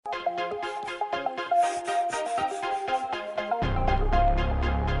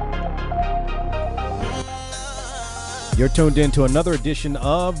You're tuned in to another edition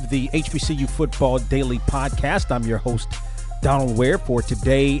of the HBCU Football Daily Podcast. I'm your host, Donald Ware, for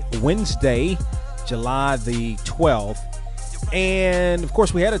today, Wednesday, July the 12th. And, of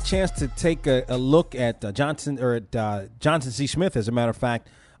course, we had a chance to take a look at Johnson C. Smith, as a matter of fact,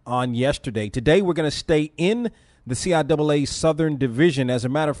 on yesterday. Today, we're going to stay in the CIAA Southern Division. As a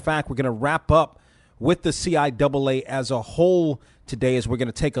matter of fact, we're going to wrap up with the CIAA as a whole today, as we're going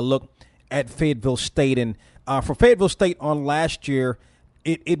to take a look at Fayetteville State. And for Fayetteville State on last year,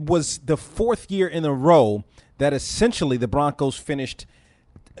 it was the fourth year in a row that essentially the Broncos finished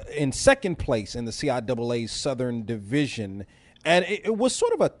in second place in the CIAA Southern Division. And it was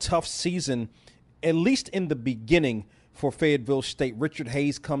sort of a tough season, at least in the beginning, for Fayetteville State. Richard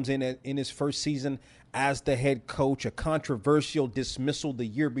Hayes comes in his first season as the head coach, a controversial dismissal the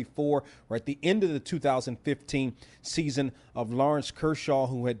year before, or at the end of the 2015 season, of Lawrence Kershaw,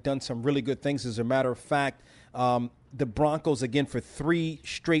 who had done some really good things. As a matter of fact, the Broncos, again, for 3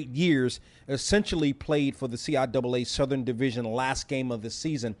 straight years, essentially played for the CIAA Southern Division last game of the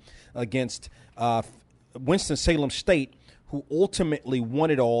season against Winston-Salem State, who ultimately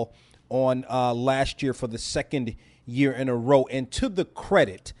won it all on last year for the second year in a row. And to the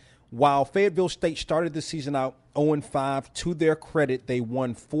credit, while Fayetteville State started the season out 0-5, to their credit, they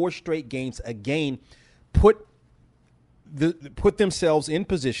won 4 straight games. Again, put themselves in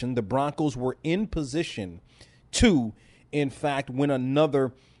position. The Broncos were in position to, in fact, win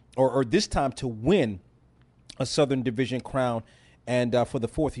another, or this time to win a Southern Division crown. And for the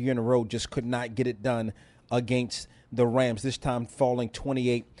 4th year in a row, just could not get it done against the Rams, this time falling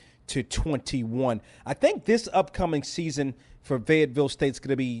 28-21. I think this upcoming season for Fayetteville State is going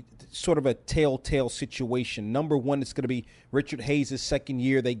to be sort of a telltale situation. Number one, it's going to be Richard Hayes' second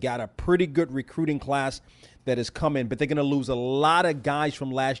year. They got a pretty good recruiting class that has come in, but they're going to lose a lot of guys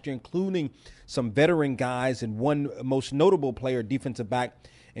from last year, including some veteran guys and one most notable player, defensive back,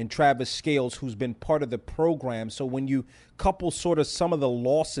 and Travis Scales, who's been part of the program. So when you couple sort of some of the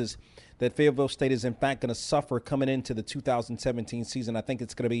losses that Fayetteville State is in fact going to suffer coming into the 2017 season, I think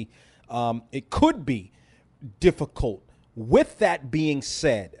it's going to be, it could be difficult. With that being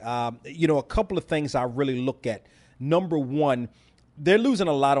said, a couple of things I really look at. Number one, they're losing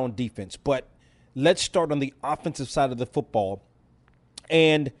a lot on defense, but let's start on the offensive side of the football.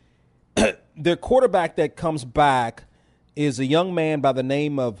 And their quarterback that comes back is a young man by the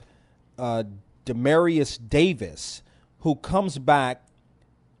name of Demarius Davis, who comes back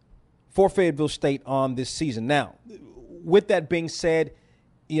for Fayetteville State on this season. Now, with that being said,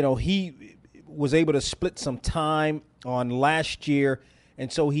 he was able to split some time on last year,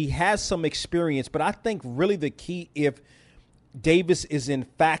 and so he has some experience. But I think really the key, if Davis is in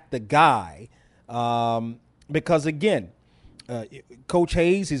fact the guy, because again, Coach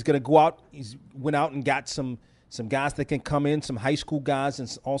Hayes is going to go out. He's went out and got some guys that can come in, some high school guys,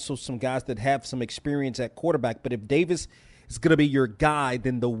 and also some guys that have some experience at quarterback. But if Davis is going to be your guy,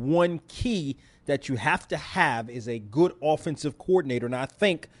 then the one key that you have to have is a good offensive coordinator. And I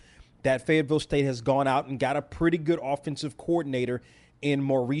think that Fayetteville State has gone out and got a pretty good offensive coordinator in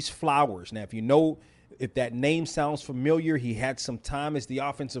Maurice Flowers. Now, if that name sounds familiar, he had some time as the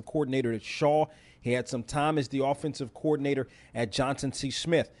offensive coordinator at Shaw. He had some time as the offensive coordinator at Johnson C.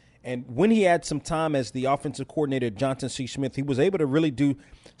 Smith. And when he had some time as the offensive coordinator at Johnson C. Smith, he was able to really do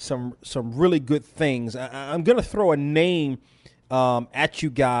some really good things. I'm going to throw a name at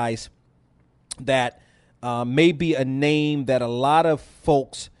you guys that may be a name that a lot of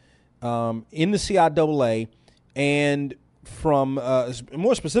folks in the CIAA and from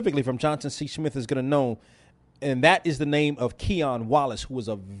more specifically from Johnson C. Smith is going to know, and that is the name of Keon Wallace, who was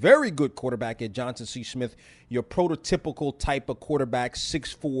a very good quarterback at Johnson C. Smith, your prototypical type of quarterback,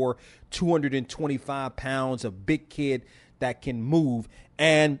 6'4", 225 pounds, a big kid that can move.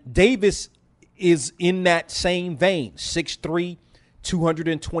 And Davis is in that same vein, 6'3",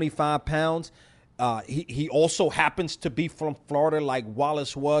 225 pounds. He also happens to be from Florida like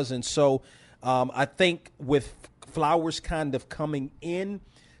Wallace was. And so I think with Flowers kind of coming in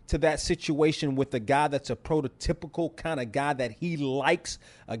to that situation with a guy that's a prototypical kind of guy that he likes,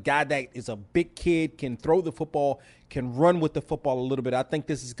 a guy that is a big kid, can throw the football, can run with the football a little bit, I think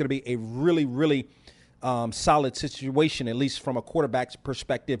this is going to be a really, really solid situation, at least from a quarterback's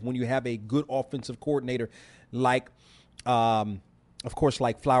perspective, when you have a good offensive coordinator like of course,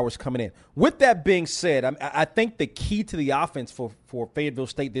 like Flowers coming in. With that being said, I think the key to the offense for Fayetteville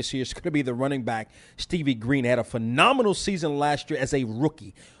State this year is going to be the running back, Stevie Green. Had a phenomenal season last year as a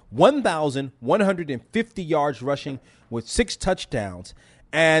rookie. 1,150 yards rushing with 6 touchdowns.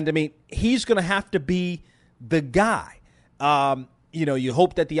 And, I mean, he's going to have to be the guy. You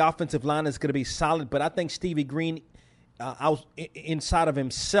hope that the offensive line is going to be solid, but I think Stevie Green inside of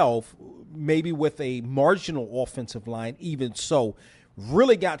himself, maybe with a marginal offensive line, even so,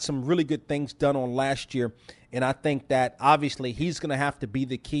 really got some really good things done on last year. And I think that obviously he's going to have to be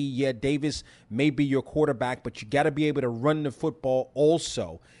the key. Yeah, Davis may be your quarterback, but you got to be able to run the football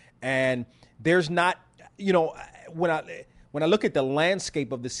also. And there's not, when I look at the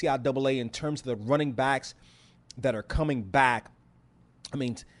landscape of the CIAA in terms of the running backs that are coming back, I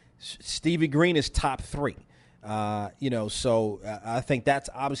mean, Stevie Green is top 3. So I think that's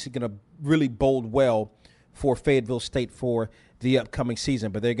obviously going to really bode well for Fayetteville State for the upcoming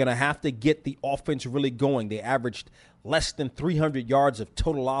season. But they're going to have to get the offense really going. They averaged less than 300 yards of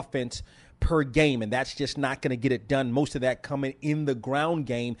total offense per game, and that's just not going to get it done. Most of that coming in the ground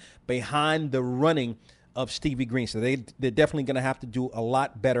game behind the running of Stevie Green. So they're definitely going to have to do a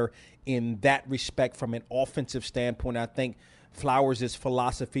lot better in that respect from an offensive standpoint. I think Flowers'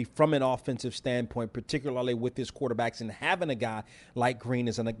 philosophy from an offensive standpoint, particularly with his quarterbacks and having a guy like Green,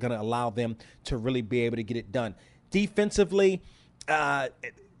 is going to allow them to really be able to get it done. Defensively,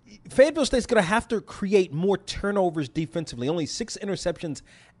 Fayetteville State's going to have to create more turnovers defensively. Only 6 interceptions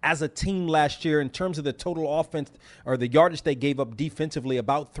as a team last year in terms of the total offense or the yardage they gave up defensively,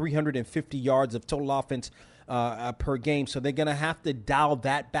 about 350 yards of total offense per game. So they're going to have to dial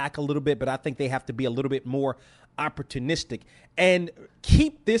that back a little bit, but I think they have to be a little bit more opportunistic. And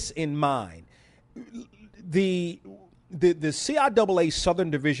keep this in mind. The CIAA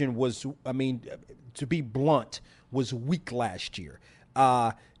Southern Division was, to be blunt, was weak last year.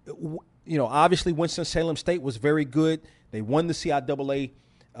 Obviously Winston-Salem State was very good. They won the CIAA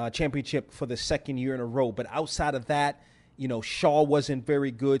championship for the second year in a row. But outside of that, Shaw wasn't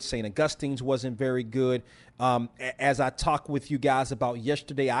very good. St. Augustine's wasn't very good. As I talked with you guys about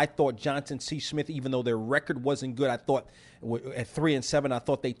yesterday, I thought Johnson C. Smith, even though their record wasn't good, I thought at 3-7, I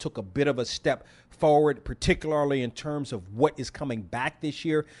thought they took a bit of a step forward, particularly in terms of what is coming back this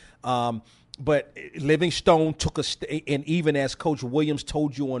year. But Livingstone took and even as Coach Williams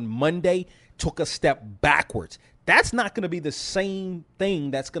told you on Monday, took a step backwards. That's not going to be the same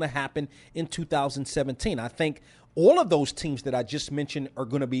thing that's going to happen in 2017. I think all of those teams that I just mentioned are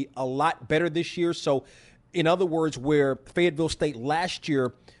going to be a lot better this year. So, in other words, where Fayetteville State last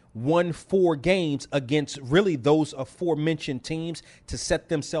year won 4 games against really those aforementioned teams to set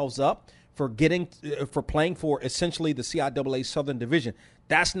themselves up for playing for essentially the CIAA Southern Division,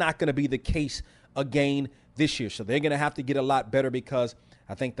 that's not going to be the case again this year. So they're going to have to get a lot better because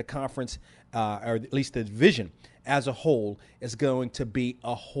I think the conference, or at least the division as a whole, is going to be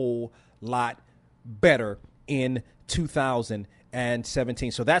a whole lot better in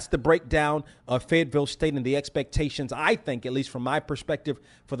 2017. So that's the breakdown of Fayetteville State and the expectations, I think, at least from my perspective,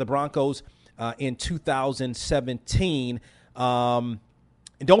 for the Broncos in 2017. And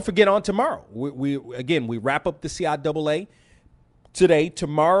don't forget on tomorrow, we wrap up the CIAA today.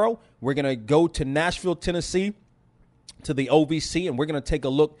 Tomorrow, we're going to go to Nashville, Tennessee, to the OVC, and we're going to take a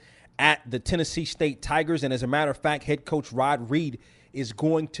look at the Tennessee State Tigers. And as a matter of fact, head coach Rod Reed is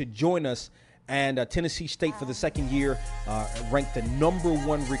going to join us. And Tennessee State, for the second year, ranked the number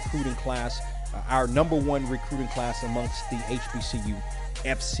 1 recruiting class, our number 1 recruiting class amongst the HBCU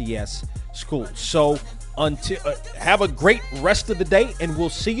FCS schools. So have a great rest of the day, and we'll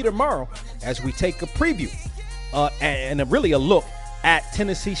see you tomorrow as we take a preview and really a look at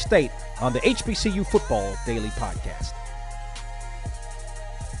Tennessee State on the HBCU Football Daily Podcast.